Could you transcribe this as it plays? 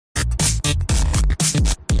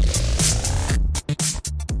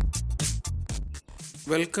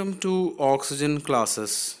Welcome to Oxygen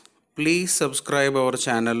classes. Please subscribe our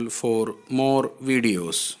channel for more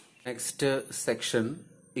videos. Next section,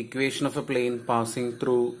 equation of a plane passing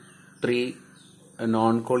through three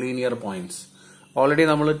non-collinear points. Already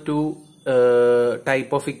നമ്മൾ two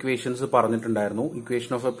type of equations പറഞ്ഞിട്ടുണ്ടായിരുന്നു.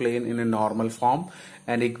 Equation of a plane in a normal form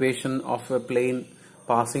and equation of a plane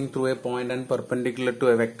passing through a point and perpendicular to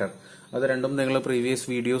a vector. അത് രണ്ടും നിങ്ങൾ previous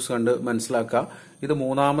videos കണ്ട് മനസ്സിലാക്കുക. ഇത്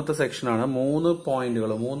മൂന്നാമത്തെ സെക്ഷനാണ്.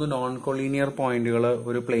 മൂന്ന് നോൺ കൊളീനിയർ പോയിന്റുകൾ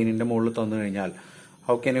ഒരു പ്ലെയിനിന്റെ മുകളിൽ തന്നു കഴിഞ്ഞാൽ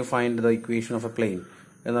how can you find the equation of A plain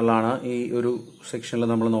എന്നുള്ളതാണ് ഈ ഒരു സെക്ഷനിൽ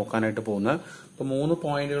നമ്മൾ നോക്കാനായിട്ട് പോകുന്നത്. ഇപ്പൊ മൂന്ന്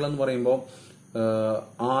പോയിന്റുകൾ എന്ന് പറയുമ്പോൾ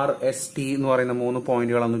ആർ എസ് ടി എന്ന് പറയുന്ന മൂന്ന്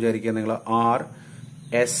പോയിന്റുകളാണെന്ന് വിചാരിക്കുക നിങ്ങൾ. ആർ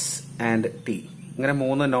എസ് ആൻഡ് ടി ഇങ്ങനെ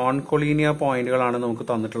മൂന്ന് നോൺ കൊളീനിയർ പോയിന്റുകളാണ് നമുക്ക്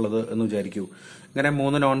തന്നിട്ടുള്ളത് എന്ന് വിചാരിക്കൂ. ഇങ്ങനെ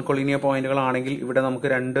മൂന്ന് നോൺ കൊളീനിയർ പോയിന്റുകളാണെങ്കിൽ ഇവിടെ നമുക്ക്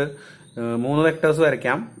മൂന്ന് വെക്ടേഴ്സ്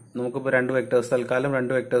വരയ്ക്കാം. നമുക്കിപ്പോൾ രണ്ട് വെക്ടേഴ്സ് തൽക്കാലം രണ്ട്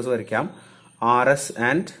വെക്ടേഴ്സ് വരയ്ക്കാം. R S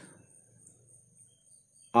and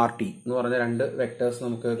R T എന്ന് പറഞ്ഞ രണ്ട് വെക്ടേഴ്സ്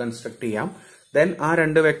നമുക്ക് കൺസ്ട്രക്ട് ചെയ്യാം. ദെൻ ആ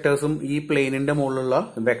രണ്ട് വെക്ടേഴ്സും ഈ പ്ലെയിനിന്റെ മുകളിലുള്ള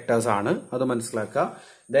വെക്ടേഴ്സ് ആണ്, അത് മനസ്സിലാക്കുക.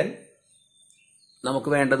 ദെൻ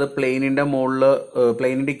നമുക്ക് വേണ്ടത് പ്ലെയിനിന്റെ മുകളിൽ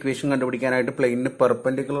പ്ലെയിനിന്റെ ഇക്വേഷൻ കണ്ടുപിടിക്കാനായിട്ട് പ്ലെയിനിന്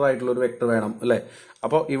പെർപെൻഡിക്കുലർ ആയിട്ടുള്ള ഒരു വെക്ടർ വേണം അല്ലെ.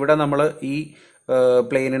 അപ്പോൾ ഇവിടെ നമ്മൾ ഈ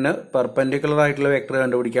പ്ലെയിനിന് പെർപെൻഡിക്കുലർ ആയിട്ടുള്ള വെക്ടർ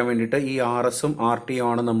കണ്ടുപിടിക്കാൻ വേണ്ടിയിട്ട് ഈ ആർ എസും ആർ ടിയും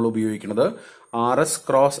ആണ് നമ്മൾ ഉപയോഗിക്കുന്നത്. R S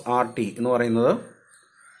cross R T എന്ന്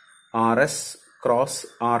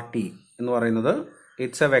പറയുന്നത്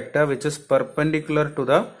it's A vector which is perpendicular to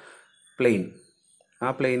the plain. ആ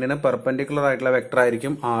പ്ലെയിനിന് പെർപെൻഡിക്കുലർ ആയിട്ടുള്ള വെക്ടർ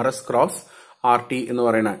ആയിരിക്കും R S cross R T എന്ന്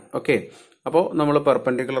പറയുന്നത്. ഓക്കെ, അപ്പോൾ നമ്മൾ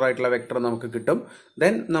പെർപെൻഡിക്കുലർ ആയിട്ടുള്ള വെക്ടർ നമുക്ക് കിട്ടും.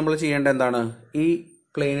 ദെൻ നമ്മൾ ചെയ്യേണ്ട എന്താണ്, ഈ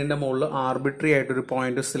പ്ലെയിനിന്റെ മുകളിൽ ആർബിട്രറി ആയിട്ടൊരു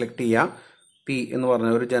പോയിന്റ് സെലക്ട് ചെയ്യാം. പി എന്ന് പറഞ്ഞ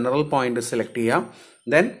ഒരു ജനറൽ പോയിന്റ് സെലക്ട് ചെയ്യാം.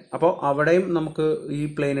 ദെൻ അപ്പോൾ അവിടെയും നമുക്ക് ഈ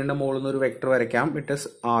പ്ലെയിനിന്റെ മുകളിൽ നിന്ന് ഒരു വെക്ടർ വരയ്ക്കാം. ഇറ്റ് ഇസ്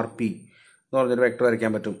ആർ പി എന്ന് പറഞ്ഞൊരു വെക്ടർ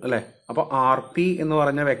വരയ്ക്കാൻ പറ്റും അല്ലെ. അപ്പോൾ ആർ പി എന്ന്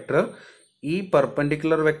പറഞ്ഞ വെക്ടർ ഈ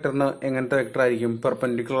പെർപെൻഡിക്കുലർ വെക്ടറിന് എങ്ങനത്തെ വെക്ടർ ആയിരിക്കും?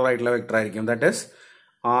 പെർപെൻഡിക്കുലർ ആയിട്ടുള്ള വെക്ടർ ആയിരിക്കും. That is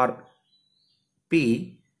R P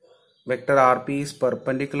vector R P is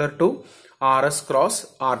perpendicular to R S cross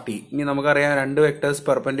R T. ഇനി നമുക്കറിയാം രണ്ട് വെക്ടേഴ്സ്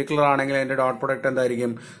പെർപെൻഡിക്കുലർ ആണെങ്കിൽ അതിന്റെ ഡോട്ട് പ്രൊഡക്റ്റ്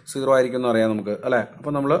എന്തായിരിക്കും? 0 ആയിരിക്കും എന്ന് അറിയാം നമുക്ക് അല്ലെ.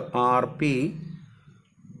 അപ്പൊ നമ്മൾ R P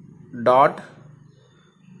dot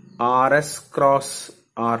R S cross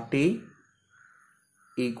R T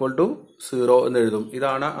equal to 0 എന്ന് എഴുതും.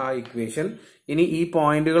 ഇതാണ് ആ ഇക്വേഷൻ. ഇനി ഈ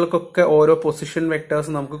പോയിന്റുകൾക്കൊക്കെ ഓരോ പൊസിഷൻ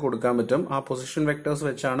വെക്ടേഴ്സ് നമുക്ക് കൊടുക്കാൻ പറ്റും. ആ പൊസിഷൻ വെക്ടേഴ്സ്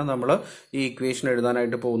വെച്ചാണ് നമ്മൾ ഈ ഇക്വേഷൻ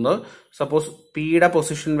എഴുതാനായിട്ട് പോകുന്നത്. സപ്പോസ് പിയുടെ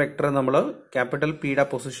പൊസിഷൻ വെക്ടർ നമ്മൾ ക്യാപിറ്റൽ പിയുടെ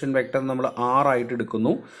പൊസിഷൻ വെക്ടർ നമ്മൾ ആർ ആയിട്ട്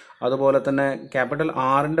എടുക്കുന്നു. അതുപോലെ തന്നെ ക്യാപിറ്റൽ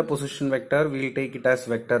ആറിന്റെ position vector will take it as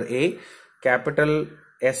vector A. Capital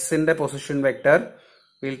എസിന്റെ position vector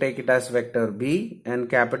will take it as vector B. And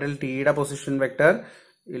capital ടിയുടെ position vector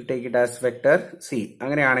will take it as vector C.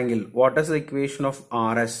 അങ്ങനെയാണെങ്കിൽ what is the equation of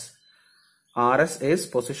R S? RS is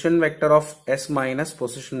position vector of S minus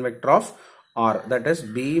position vector of R, that is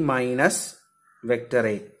B minus vector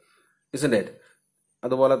A, isn't it?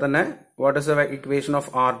 അതുപോലെ തന്നെ what is the equation of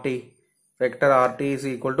RT? Vector RT is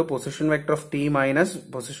equal to position vector of T minus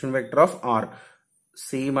position vector of R,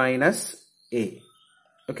 C minus A.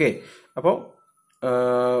 Okay, അപ്പോൾ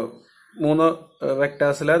മൂന്ന്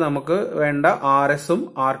വെക്ടേഴ്സിൽ നമുക്ക് വേണ്ട R എസും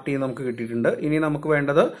R ടിയും നമുക്ക് കിട്ടിയിട്ടുണ്ട്. ഇനി നമുക്ക്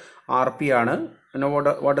വേണ്ടത് ആർ പി ആണ്.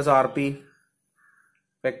 what is RP?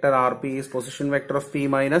 Vector RP is position vector of P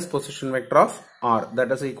minus position vector of R, that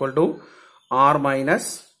is equal to R minus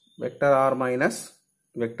vector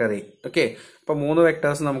vector A. Okay, അപ്പോൾ മൂന്ന്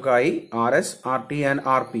വെക്ടേഴ്സ് നമുക്കായി R S, R T and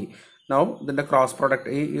R P. Now ഇതിന്റെ cross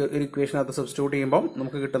product ഈ equation അത് substitute ചെയ്യുമ്പോൾ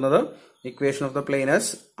നമുക്ക് കിട്ടുന്നത് equation of the plain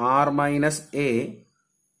is R minus A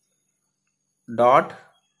dot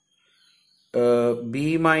B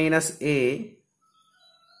minus A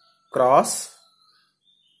cross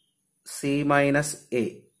C minus A,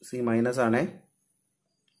 C minus ആണ്,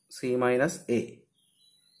 C minus A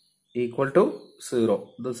equal to 0.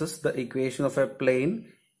 This is the equation of a plane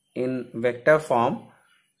in vector form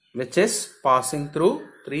which is passing through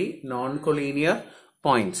three non-collinear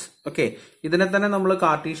points. Okay, ഇതിനെ തന്നെ നമ്മൾ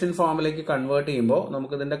Cartesian ഫോമിലേക്ക് convert ചെയ്യുമ്പോൾ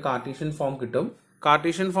നമുക്ക് ഇതിന്റെ Cartesian form കിട്ടും.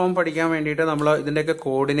 Cartesian form പഠിക്കാൻ വേണ്ടിയിട്ട് നമ്മൾ ഇതിന്റെയൊക്കെ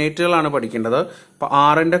കോർഡിനേറ്റുകളാണ് പഠിക്കേണ്ടത്. അപ്പൊ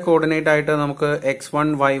ആറിന്റെ കോർഡിനേറ്റ് ആയിട്ട് നമുക്ക് x1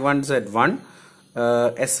 y1 z1,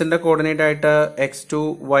 എസിന്റെ കോർഡിനേറ്റ് ആയിട്ട് x2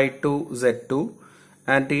 y2 z2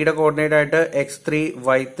 ആൻഡ് ടിയുടെ കോർഡിനേറ്റ് ആയിട്ട് x3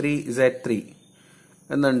 y3 z3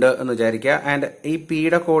 എന്നുണ്ട് എന്ന് വിചാരിക്കുക. ആൻഡ് ഈ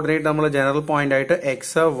പിയുടെ കോർഡിനേറ്റ് നമ്മൾ ജനറൽ പോയിന്റ് ആയിട്ട്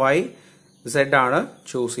x y z ആണ്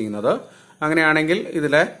ചൂസ് ചെയ്യുന്നത്. അങ്ങനെയാണെങ്കിൽ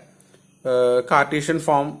ഇതിലെ കാർട്ടീഷ്യൻ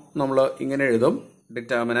ഫോം നമ്മൾ ഇങ്ങനെ എഴുതും.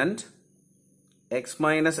 Determinant x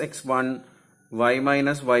minus x1 y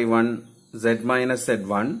minus y1 z minus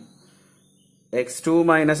z1, x2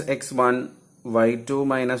 minus x1 y2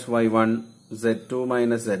 minus y1 z2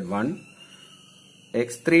 minus z1,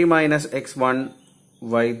 x3 minus x1,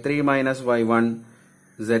 y3 minus y1,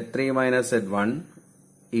 z3 minus z1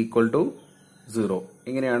 equal to 0.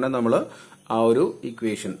 ഇങ്ങനെയാണ് നമ്മൾ ആ ഒരു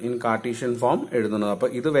equation in Cartesian form എഴുതുന്നത്. അപ്പൊ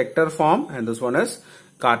ഇത് vector form and this one is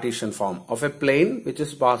Cartesian form of A plain which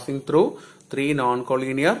is passing through 3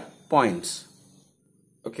 non-collinear points.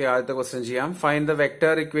 Okay, ആദ്യത്തെ question ചെയ്യാം. Find the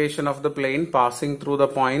vector equation of the plain passing through the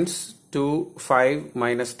points 2, 5,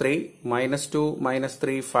 -3, -2,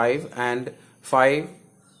 -3, 5 and 5,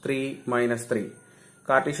 3, -3.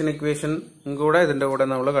 Cartesian equation കൂടെ ഇതിന്റെ കൂടെ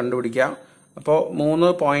നമ്മൾ കണ്ടുപിടിക്കാം. അപ്പോൾ 3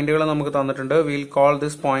 പോയിന്റുകൾ നമുക്ക് തന്നിട്ടുണ്ട്. Will call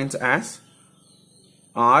this points as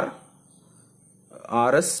R.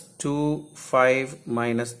 R is 2, 5,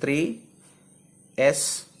 -3, S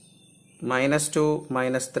 -2,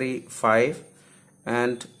 -3, 5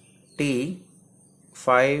 and T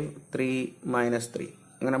 5, 3, -3.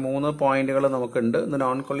 അങ്ങനെ 3 പോയിന്റുകൾ നമുക്കുണ്ട്. ഇത്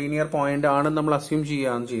നോൺ കൊളീനിയർ പോയിന്റ് ആണെന്ന് നമ്മൾ അസ്യൂം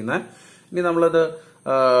ചെയ്യുകയാണ് ചെയ്യുന്നത്. ഇനി നമ്മളത്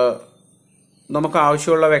നമുക്ക്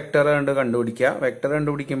ആവശ്യമുള്ള വെക്ടർ കണ്ടുപിടിക്കുക. വെക്ടർ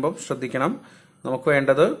കണ്ടുപിടിക്കുമ്പോൾ ശ്രദ്ധിക്കണം, നമുക്ക്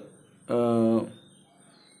വേണ്ടത്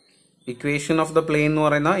ഇക്വേഷൻ ഓഫ് ദ പ്ലെയിൻ എന്ന്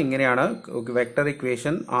പറയുന്ന ഇങ്ങനെയാണ്. Vector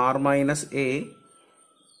equation R minus A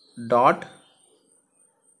dot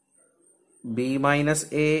B minus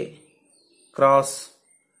A cross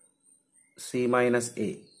C minus A.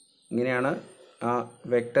 ഇങ്ങനെയാണ് ആ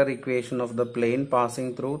vector equation of the plain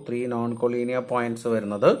passing through 3 non collinear points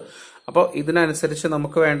വരുന്നത്. അപ്പോൾ ഇതിനനുസരിച്ച്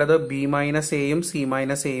നമുക്ക് വേണ്ടത് B മൈനസ് എയും C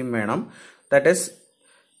മൈനസ് എയും വേണം. That is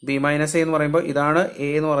B minus A എന്ന് പറയുമ്പോൾ ഇതാണ് A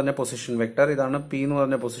എന്ന് പറഞ്ഞ പൊസിഷൻ വെക്ടർ, ഇതാണ് P എന്ന്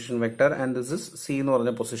പറഞ്ഞ position vector and this is C എന്ന്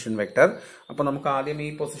പറഞ്ഞ പൊസിഷൻ വെക്ടർ. അപ്പൊ നമുക്ക് ആദ്യം ഈ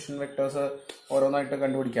പൊസിഷൻ വെക്ടേഴ്സ് ഓരോന്നായിട്ട്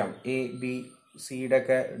കണ്ടുപിടിക്കാം. A, B, C യുടെ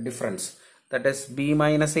ഒക്കെ difference. That is B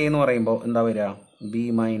minus A എന്ന് പറയുമ്പോൾ എന്താ വരിക? B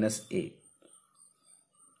minus A.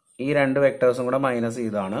 ഈ രണ്ട് വെക്ടേഴ്സും കൂടെ മൈനസ്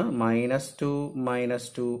ചെയ്താണ്. -2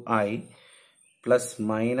 -2i plus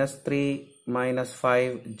 -3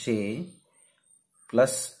 -5j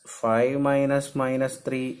plus 5 minus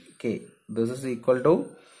 -3k. This is equal to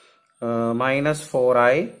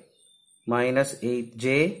 -4i minus 8j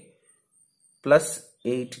plus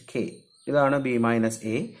 8k. ഇതാണ് B minus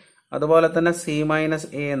a. അതുപോലെ തന്നെ C minus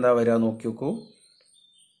a എന്താ വരിക നോക്കി നോക്കൂ.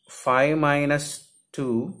 5 minus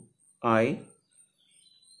 2i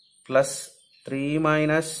plus 3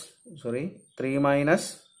 minus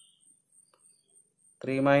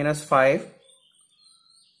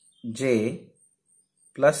 5j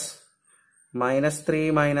plus -3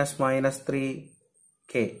 minus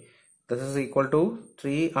 -3k. This is equal to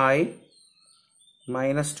 3i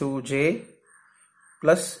minus 2j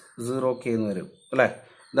plus 0k എന്ന് വരും അല്ലെ.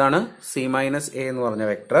 ഇതാണ് C minus a എന്ന് പറഞ്ഞ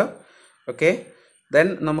വെക്ടർ. ഓക്കെ, ദെൻ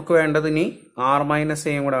നമുക്ക് വേണ്ടത് ഇനി R minus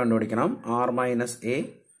a കൂടെ കണ്ടുപിടിക്കണം. R minus a.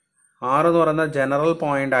 R എന്ന് പറയുന്ന ജനറൽ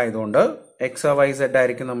പോയിന്റ് ആയതുകൊണ്ട് XYZ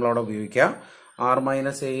ആയിരിക്കും നമ്മളവിടെ ഉപയോഗിക്കുക. R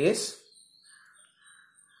minus a is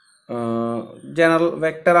general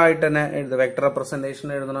vector ആയിട്ട് തന്നെ എഴുതുക. വെക്ടർ റെപ്രസെന്റേഷൻ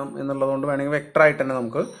എഴുതണം എന്നുള്ളത് കൊണ്ട് വേണമെങ്കിൽ വെക്ടർ ആയിട്ട് തന്നെ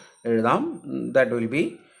നമുക്ക് എഴുതാം. That will be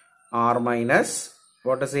R minus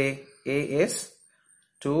what is A is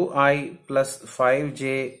 2i plus 5j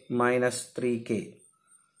minus 3k.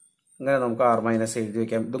 അങ്ങനെ നമുക്ക് R മൈനസ് എഴുതി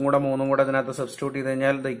വെക്കാം. ഇതും കൂടെ മൂന്നും കൂടെ അതിനകത്ത് സബ്സ്റ്റിറ്റ്യൂട്ട് ചെയ്ത്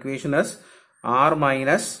കഴിഞ്ഞാൽ the equation is R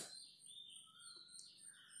minus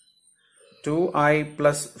 2i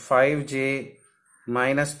plus 5j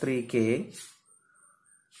minus 3k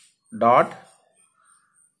dot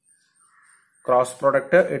cross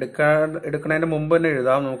product എടുക്കുന്നതിന് മുമ്പ് തന്നെ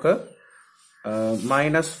എഴുതാം നമുക്ക്.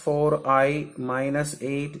 -4i minus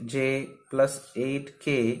 8j plus 8k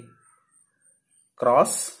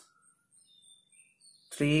cross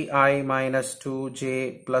 3i minus 2j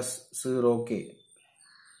plus 0k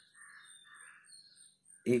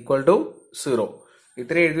equal to 0.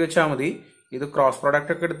 ഇത്ര എഴുതി വെച്ചാൽ മതി. ഇത് ക്രോസ്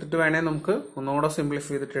പ്രൊഡക്റ്റ് ഒക്കെ എടുത്തിട്ട് വേണേ നമുക്ക് ഒന്നുകൂടെ സിംപ്ലിഫൈ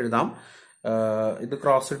ചെയ്തിട്ട് എഴുതാം. ഇത്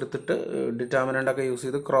ക്രോസ് എടുത്തിട്ട് ഡിറ്റർമിനന്റ് ഒക്കെ യൂസ്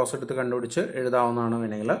ചെയ്ത് ക്രോസ് എടുത്ത് കണ്ടുപിടിച്ച് എഴുതാവുന്നതാണ്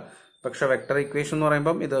വേണമെങ്കിൽ. പക്ഷെ വെക്ടർ ഇക്വേഷൻ എന്ന്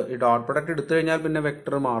പറയുമ്പോൾ ഇത് ഡോട്ട് പ്രൊഡക്റ്റ് എടുത്തു കഴിഞ്ഞാൽ പിന്നെ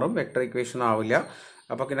വെക്ടർ മാറും, വെക്ടർ ഇക്വേഷൻ ആവില്ല.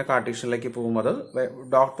 അപ്പൊ പിന്നെ കാർട്ടീഷ്യനിലേക്ക് പോകുമ്പോൾ അത്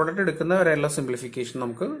ഡോട്ട് പ്രൊഡക്റ്റ് എടുക്കുന്ന വരെയുള്ള സിംപ്ലിഫിക്കേഷൻ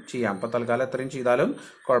നമുക്ക് ചെയ്യാം. അപ്പൊ തൽക്കാലം എത്രയും ചെയ്താലും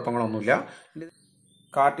കുഴപ്പങ്ങളൊന്നുമില്ല.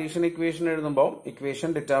 കാർട്ടീഷ്യൻ ഇക്വേഷൻ എഴുതുമ്പോൾ equation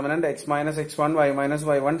determinant x minus x1 y minus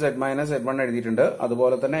y1 z minus z1 എഴുതിയിട്ടുണ്ട്.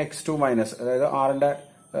 അതുപോലെ തന്നെ x2 മൈനസ്, അതായത് ആറിന്റെ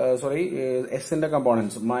എസിന്റെ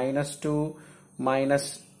കമ്പോണൻസ് -2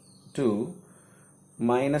 -2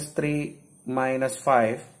 -3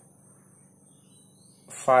 -5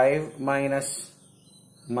 5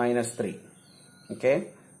 -3. ഓക്കെ,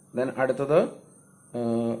 ദെൻ അടുത്തത്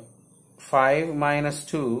 5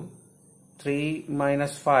 -2 3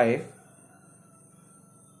 -5.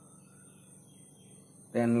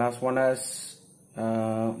 Then last one is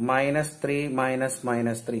 -3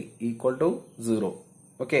 -3 equal to 0.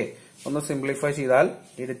 Okay, ഒന്ന് സിംപ്ലിഫൈ ചെയ്താൽ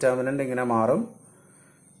ഈ ഡിറ്റർമിനന്റ് ഇങ്ങനെ മാറും.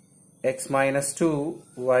 x minus 2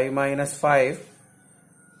 y minus 5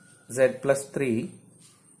 z plus 3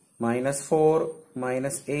 minus 4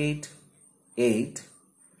 minus 8 8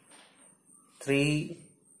 3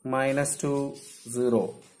 minus 2 0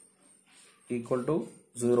 equal to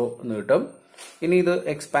 0 എന്ന് കിട്ടും. ഇനി ഇത്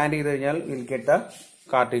എക്സ്പാൻഡ് ചെയ്ത് കഴിഞ്ഞാൽ will get A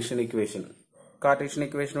Cartesian equation. Cartesian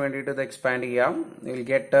equation വേണ്ടിയിട്ട് ഇത് എക്സ്പാൻഡ് ചെയ്യാം. Will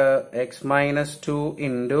get x minus 2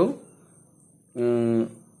 into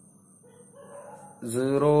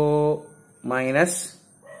 0 minus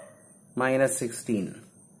 16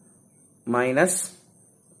 minus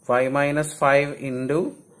y minus 5 into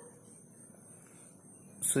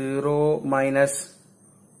 0 minus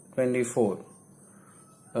 24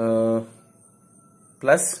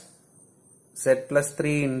 plus z plus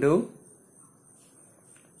 3 into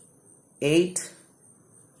 8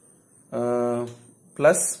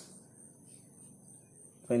 plus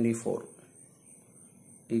 24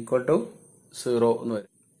 equal to 0 എന്ന് വരും.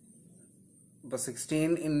 ഇപ്പൊ 16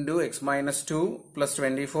 into x minus 2 plus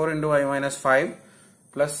 24 into y minus 5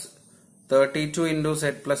 plus 32 into z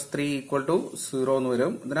plus 3 equal to 0 എന്ന്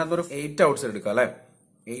വരും. ഇതിനകത്തൊരു 8 outside എടുക്കാം അല്ലെ.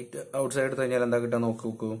 8 outside എടുത്തു കഴിഞ്ഞാൽ എന്താ കിട്ടാൻ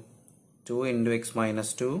നോക്കൂ. 2 into x minus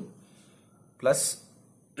 2 plus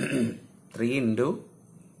 3 into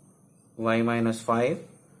y minus 5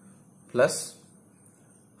 plus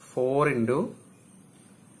 4 into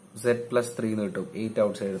z plus 3 എന്ന് കിട്ടും. 8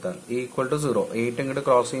 ഔട്ട്സൈഡ് എടുത്താൽ ഈക്വൽ ടു 0. 8 ഇങ്ങോട്ട്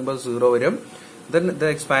ക്രോസ് ചെയ്യുമ്പോൾ 0 വരും. Then ഇത്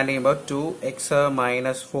എക്സ്പാൻഡ് ചെയ്യുമ്പോൾ 2x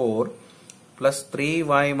minus 4 plus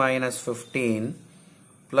 3y minus 15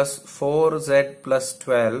 plus 4z plus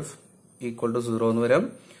 12 equal to 0 എന്ന് വരും.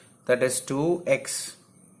 That is 2x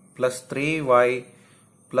plus 3y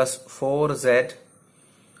plus 4z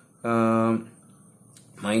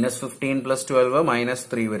minus 15 plus 12 minus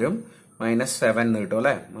 3 വരും. minus 7 എന്ന് കിട്ടും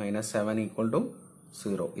അല്ലെ. minus 7 equal to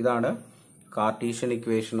 0. ഇതാണ് Cartesian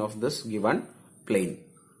equation of this given plain.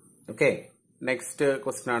 Okay, next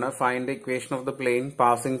question ആണ് find the equation of the plain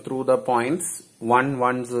passing through the points 1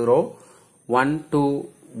 1 0 1 2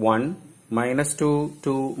 1 minus 2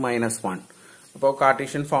 2 minus 1. അപ്പോൾ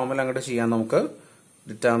Cartesian ഫോമിൽ അങ്ങോട്ട് ചെയ്യാൻ നമുക്ക്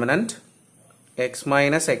ഡിറ്റർമിനന്റ് x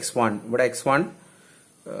minus x1, ഇവിടെ x1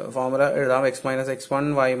 ഫോർമുല എഴുതാം. x minus x1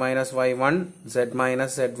 y minus y1 z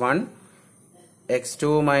minus z1 x2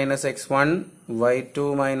 minus x1 y2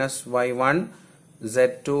 minus y1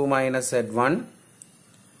 z2 minus z1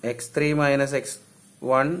 x3 minus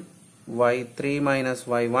x1 y3 minus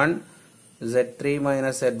y1 z3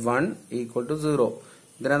 minus z1 equal to 0.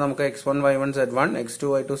 ഇതിനെ നമുക്ക് x1 y1 z1 x2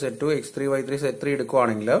 y2 z2 x3 y3 z3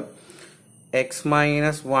 എടുക്കുകയാണെങ്കിൽ x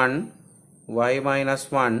minus 1 y minus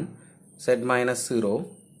 1 z minus 0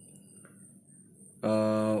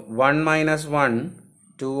 1 minus 1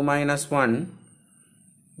 2 minus 1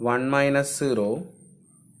 1 minus 0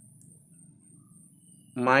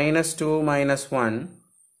 minus 2 minus 1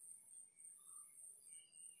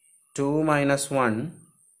 2 minus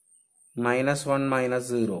 1 minus 1 minus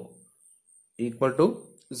 0 equal to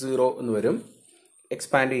 0 എന്ന് വരും.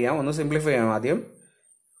 Expand ചെയ്യാം, ഒന്ന് simplify ചെയ്യാം. ആദ്യം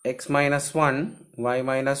x minus 1 y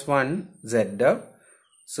minus 1 z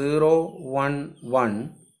 0 1 1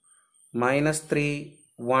 minus 3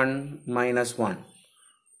 1 minus 1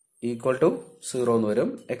 equal to 0 എന്ന് വരും.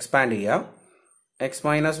 Expand ചെയ്യാം. x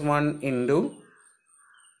minus 1 into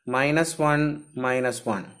minus 1 minus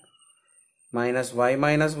 1 minus y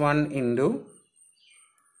minus 1 into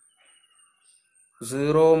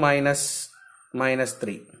 0 minus minus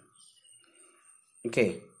 3 okay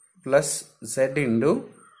plus z into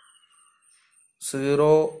 0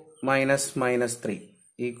 minus minus 3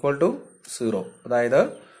 equal to 0. അതായത്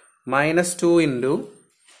minus 2 into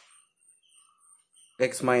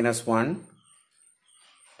x minus 1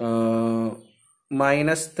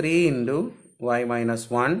 minus 3 into y minus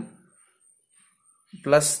 1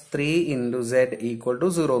 plus 3 into z equal to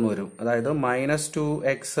 0 എന്ന് വരും. അതായത് minus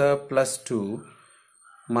 2x plus 2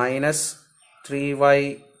 minus 3y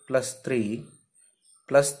plus 3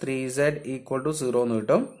 plus 3z equal to 0 എന്ന്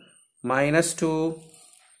കിട്ടും. minus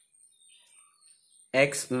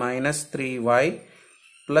 2x minus 3y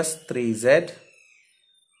plus 3z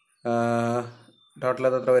total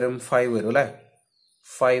അത് എത്ര വരും? 5 വരും അല്ലെ.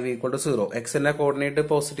 5 equal to 0. എക്സിന്റെ കോർഡിനേറ്റ്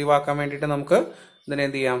പോസിറ്റീവ് ആക്കാൻ വേണ്ടിയിട്ട് നമുക്ക് ഇതിനെ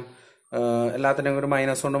എന്ത് ചെയ്യാം? എല്ലാത്തിനും ഒരു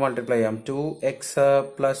മൈനസ് കൊണ്ട് മൾട്ടിപ്ലൈ ചെയ്യാം. 2x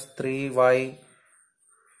plus 3y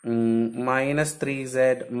minus 3z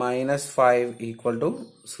minus 5 equal to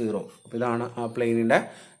 0. ഇതാണ് ആ പ്ലെയിനിന്റെ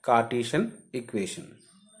കാർട്ടീഷ്യൻ ഇക്വേഷൻ.